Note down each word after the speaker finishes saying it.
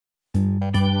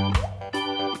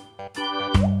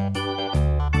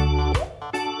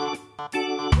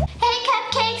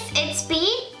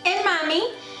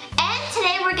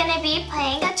be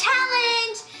playing a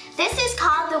challenge. This is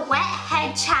called the wet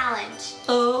head challenge.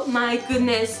 Oh my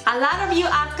goodness. A lot of you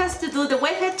asked us to do the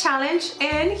wet head challenge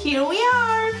and here we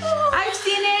are. I've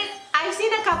seen it. I've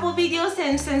seen a couple videos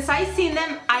and since I've seen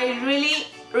them, I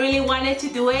really wanted to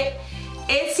do it.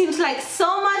 It seems like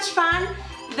so much fun.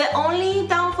 The only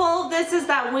downfall of this is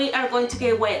that we are going to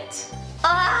get wet. That's the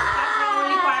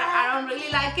only part. I don't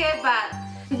really like it, but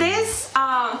this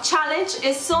challenge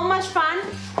is so much fun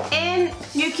and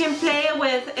you can play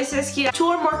with, it says here, 2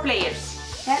 or more players.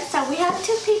 Yeah, so we have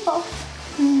 2 people.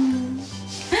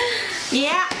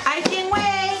 Yeah, I can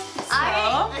wait.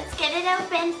 Alright, let's get it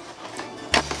open.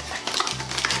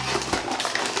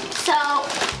 So,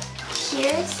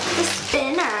 here's the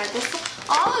spinner.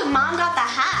 Oh, Mom got the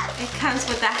hat. It comes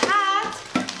with a hat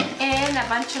and a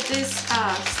bunch of these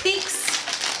sticks.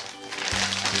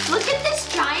 Look at this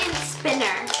giant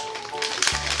spinner.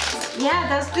 Yeah,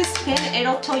 that's the spin.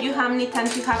 It'll tell you how many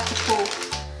times you have to pull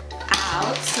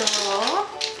out. So,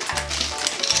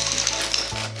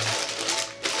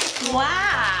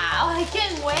 wow, I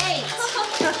can't wait.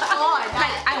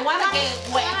 I want to get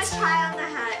wet. I want to try on the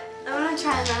hat. I want to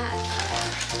try on the hat.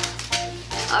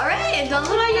 All right, don't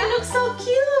look. Oh, you look so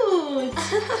cute.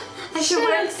 I should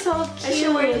wear it. So cute. I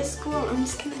should wear it to school. I'm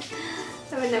just kidding.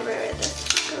 I would never wear this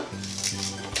to school.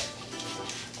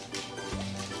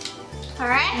 All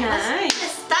right, nice. Let's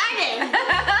get started.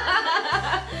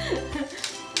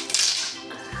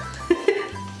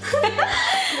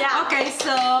 Yeah. Okay,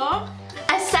 so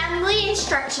assembly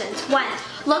instructions. 1.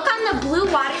 Look on the blue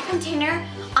water container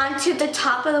onto the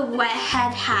top of the wet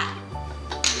head hat.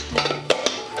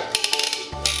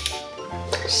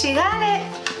 She got it.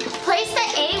 Place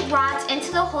the 8 rods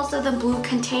into the holes of the blue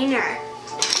container.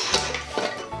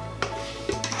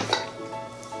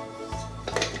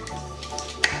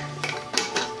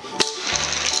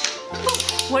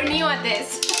 We're new at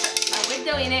this, but we're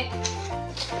doing it.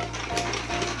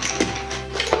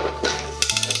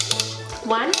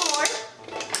 1 more.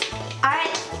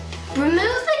 Alright, remove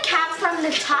the cap from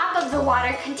the top of the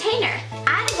water container.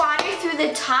 Add water through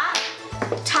the top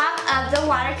of the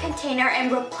water container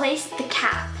and replace the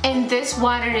cap. And this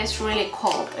water is really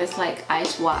cold. It's like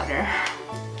ice water.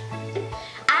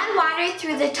 Add water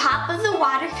through the top of the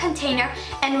water container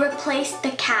and replace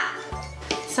the cap.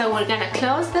 So we're gonna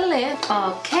close the lid.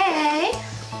 Okay.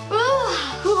 Ooh,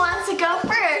 who wants to go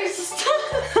first?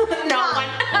 No one.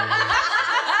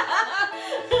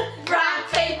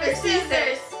 Rock, paper,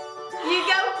 scissors. You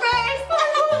go first.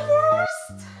 I'll go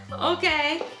first.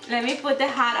 Okay. Let me put the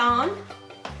hat on.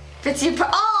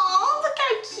 Oh, look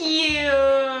how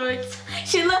cute.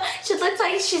 She looks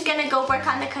like she's gonna go work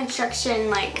on the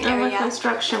construction area. I'm a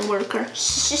construction worker.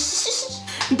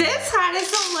 This hat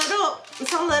is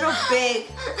a little big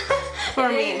for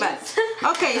me, but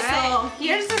okay. So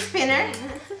here's the spinner.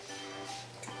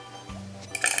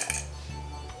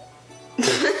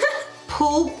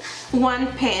 Pull 1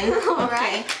 pin.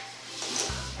 Okay.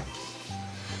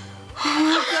 Oh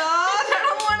my God! I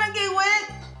don't want to get wet.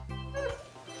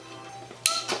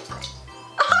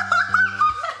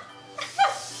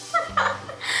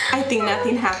 I think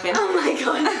nothing happened. Oh my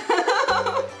God.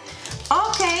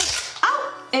 Okay.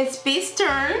 Oh, it's B's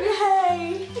turn.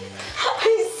 Hey.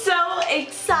 I'm so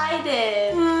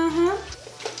excited.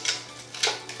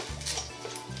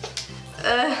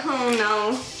 Oh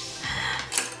no.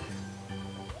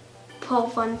 Pull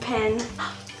 1 pin.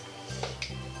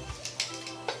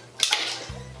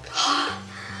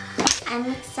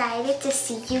 I'm excited to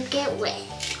see you get wet.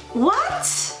 What?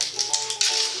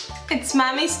 It's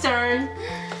Mommy's turn.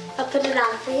 I'll put it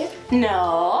on for you.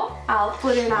 No, I'll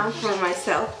put it on for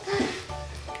myself.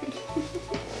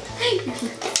 You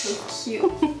look so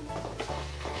cute.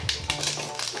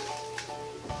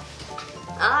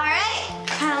 Alright,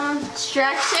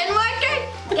 construction worker,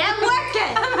 get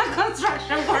working. I'm a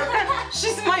construction worker.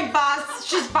 She's my boss.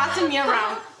 She's bossing me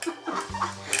around.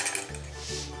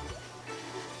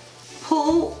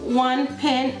 Pull 1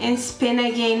 pin and spin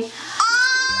again.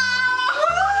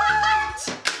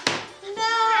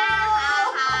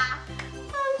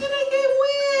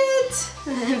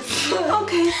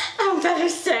 Okay. I better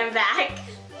stand back.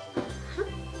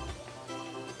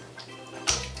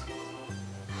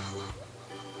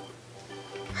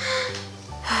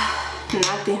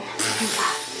 Nothing.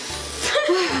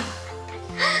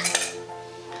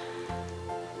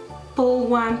 Pull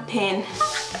 1 pin.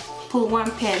 Pull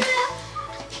 1 pin.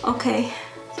 Okay.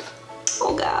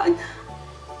 Oh God.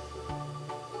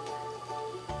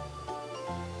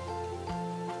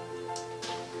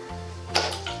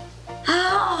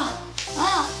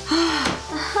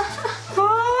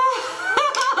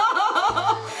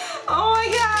 Oh my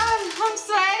God, I'm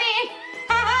sweating.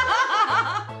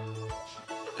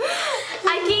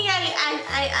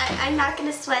 I'm not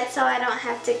gonna sweat, so I don't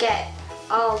have to get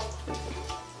all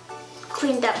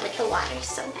cleaned up with the water.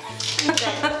 So I'm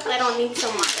good. I don't need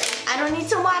some water. I don't need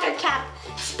some water, Cap.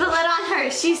 Spill it on her.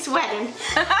 She's sweating.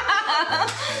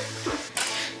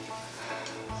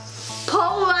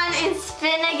 Pull one and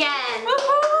spin again. No!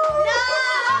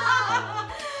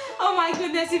 Oh my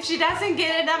goodness! If she doesn't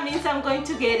get it, that means I'm going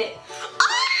to get it.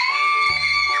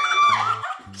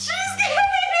 She's getting it!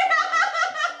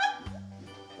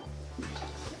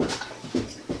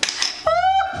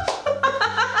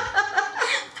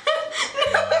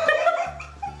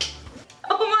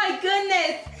 Oh my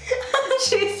goodness!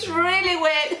 She's really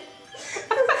wet.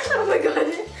 Oh my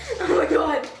god! Oh my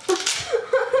god!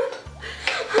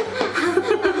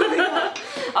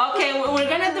 Okay, we're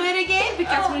gonna do it again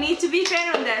because we need to be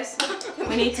fair on this.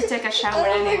 We need to take a shower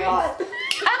anyway.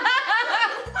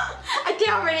 I think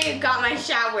I already got my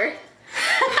shower.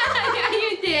 Yeah,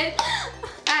 you did.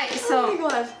 Alright, so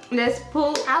let's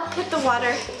pull. I'll put the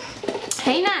water.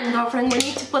 Hang on, girlfriend. We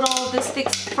need to put all the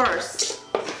sticks first.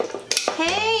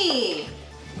 Hey!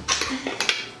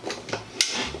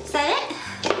 Is that it?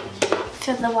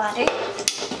 Fill the water.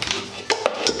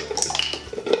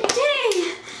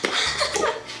 Dang!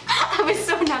 I was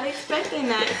so not expecting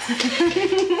that.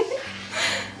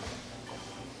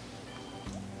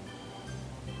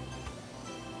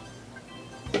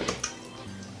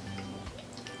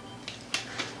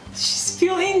 She's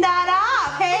filling that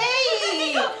up.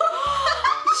 Hey!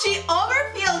 She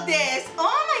overfilled this.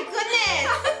 Oh my goodness!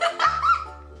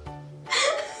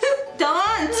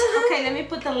 Don't. Okay, let me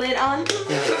put the lid on.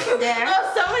 There.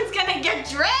 Oh, someone's gonna get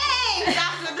drained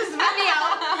after this video.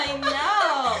 I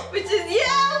know. Which is you.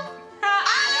 I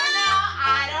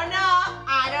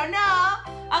don't know.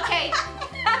 Okay.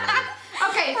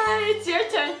 Okay. It's your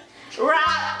turn.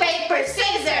 Rock, paper,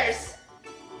 scissors.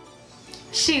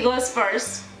 She goes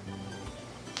first.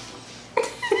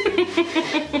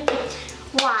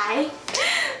 Why?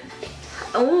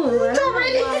 Oh,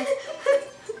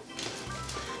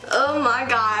 Oh my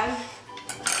god.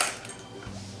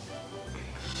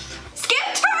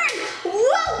 Skip turn!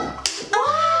 Whoa!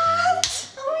 What?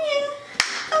 Oh yeah.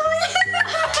 Oh yeah.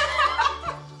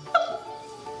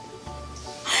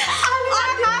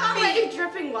 I'm already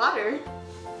dripping water.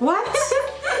 What?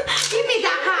 Give me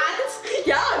that hat.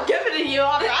 Yeah, I'm giving it to you,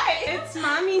 alright. It's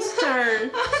mommy's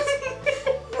turn.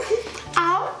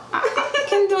 Ow. I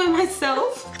can do it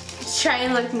myself. Let's try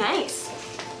and look nice.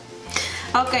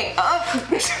 Okay. I'm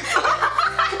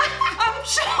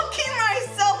choking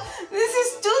myself. This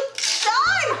is too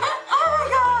tight. Oh my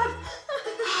god.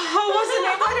 I wasn't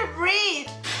able to breathe.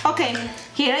 Okay,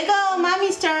 here I go.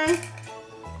 Mommy's turn.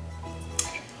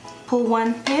 Pull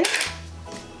one in.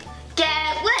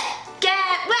 Get wet,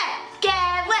 get wet,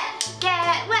 get wet,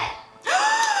 get wet.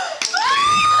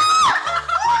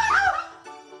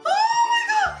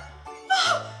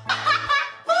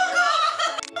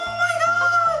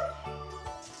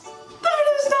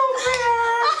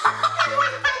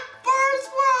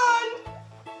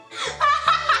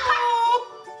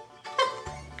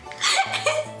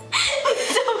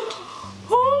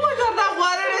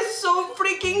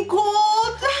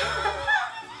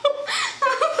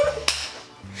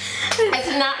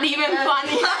 Not even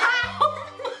funny. Oh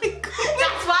my God.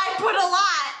 That's why I put a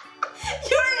lot.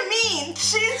 You're mean.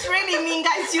 She's really mean,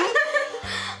 guys. You.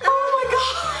 Oh my God.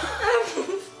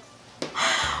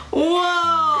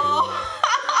 Whoa.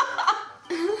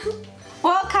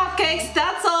 Well, cupcakes,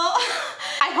 that's all.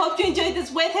 I hope you enjoyed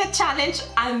this wet head challenge.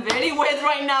 I'm very wet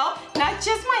right now. Not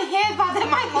just my head, but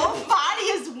my whole body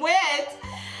is wet.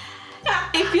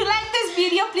 If you like this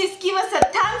video, please give us a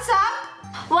thumbs up.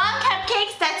 Well,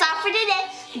 cupcakes, that's all for today.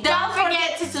 Don't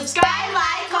forget to subscribe,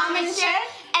 like, comment, share,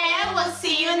 and we'll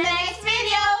see you in the next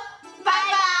video.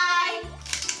 Bye-bye.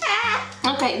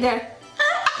 Okay, there.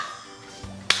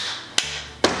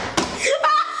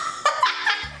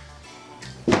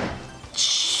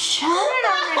 Shut it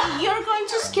already. You're going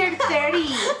to scare 30.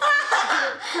 You're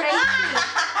crazy.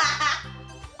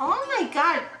 Oh my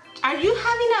God. Are you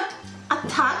having a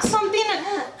attack? Something? A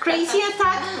crazy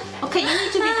attack? Okay, you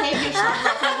need to behave yourself.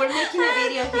 Okay, we're making a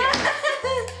video here.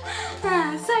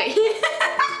 Sorry.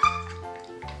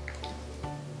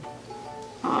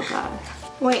 Oh God.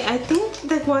 Wait, I think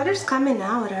the water's coming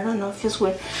out. I don't know, it feels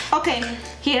weird. Okay,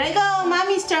 here I go.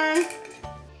 Mommy's turn.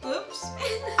 Oops.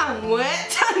 I'm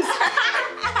wet. I'm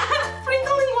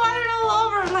sprinkling water all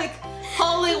over like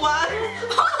holy water.